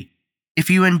community. If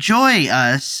you enjoy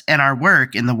us and our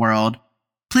work in the world,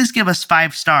 please give us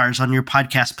 5 stars on your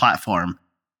podcast platform.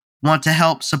 Want to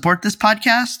help support this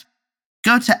podcast?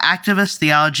 Go to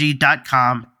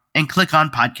activisttheology.com and click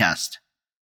on podcast.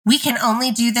 We can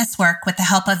only do this work with the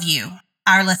help of you,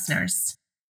 our listeners.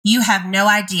 You have no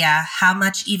idea how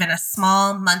much even a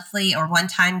small monthly or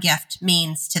one-time gift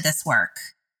means to this work.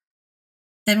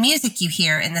 The music you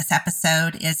hear in this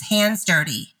episode is Hands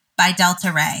Dirty by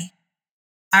Delta Ray.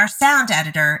 Our sound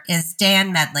editor is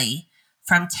Dan Medley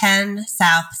from 10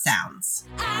 South Sounds.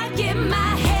 I get my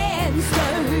hands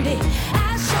dirty.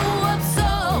 I show up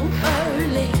so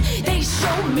early. They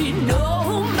show me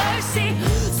no mercy.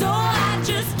 So I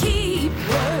just keep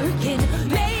working.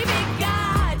 Maybe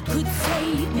God could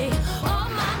save me. Or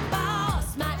my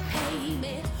boss might pay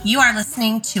me. You are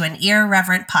listening to an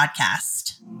Irreverent podcast.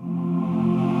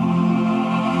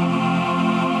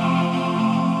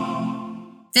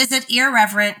 Visit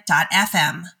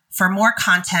irreverent.fm for more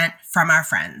content from our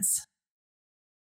friends.